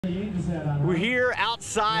We're here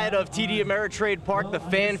outside of TD Ameritrade Park, the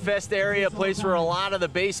Fan Fest area, a place where a lot of the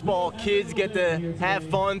baseball kids get to have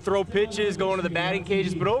fun, throw pitches, go into the batting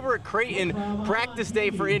cages. But over at Creighton, practice day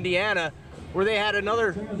for Indiana, where they had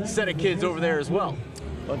another set of kids over there as well.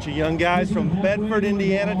 Bunch of young guys from Bedford,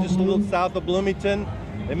 Indiana, just a little south of Bloomington.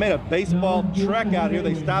 They made a baseball trek out here.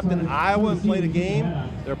 They stopped in Iowa and played a game.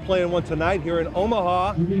 They're playing one tonight here in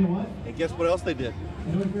Omaha. And guess what else they did?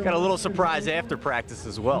 Got a little surprise after practice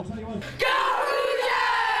as well.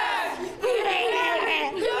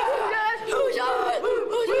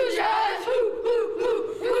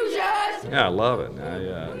 Yeah, I love it.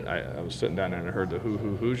 I was sitting down there and I heard the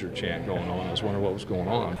Hoosier chant going on. I was wondering what was going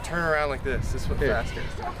on. Turn around like this. This is what faster.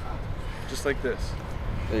 Just like this.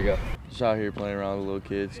 There you go. Just out here playing around with little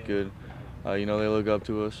kids. Good. You know, they look up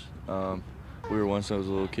to us. We were once those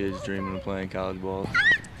little kids dreaming of playing college ball.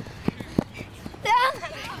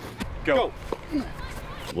 Go.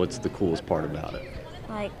 What's the coolest part about it?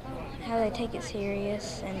 Like how they take it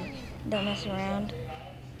serious and don't mess around.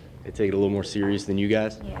 They take it a little more serious than you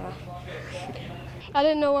guys? Yeah. I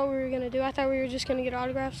didn't know what we were going to do. I thought we were just going to get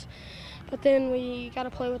autographs. But then we got to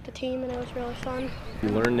play with the team, and it was really fun. You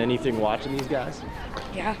learned anything watching these guys?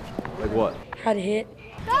 Yeah. Like what? How to hit.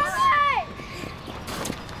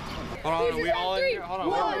 Hold on, are we all in here? Hold on.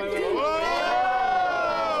 Whoa!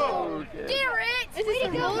 Garrett! Is this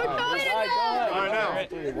a roller coaster? All right,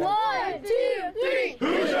 now. 1, 2, 3.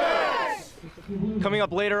 Hoosiers! Coming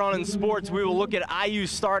up later on in sports, we will look at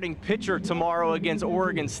IU's starting pitcher tomorrow against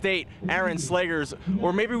Oregon State, Aaron Slegers,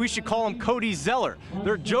 or maybe we should call him Cody Zeller.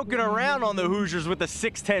 They're joking around on the Hoosiers with a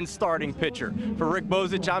 6'10" starting pitcher. For Rick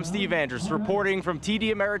Bozich, I'm Steve Andrus, reporting from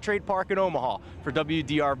TD Ameritrade Park in Omaha for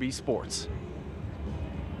WDRB Sports.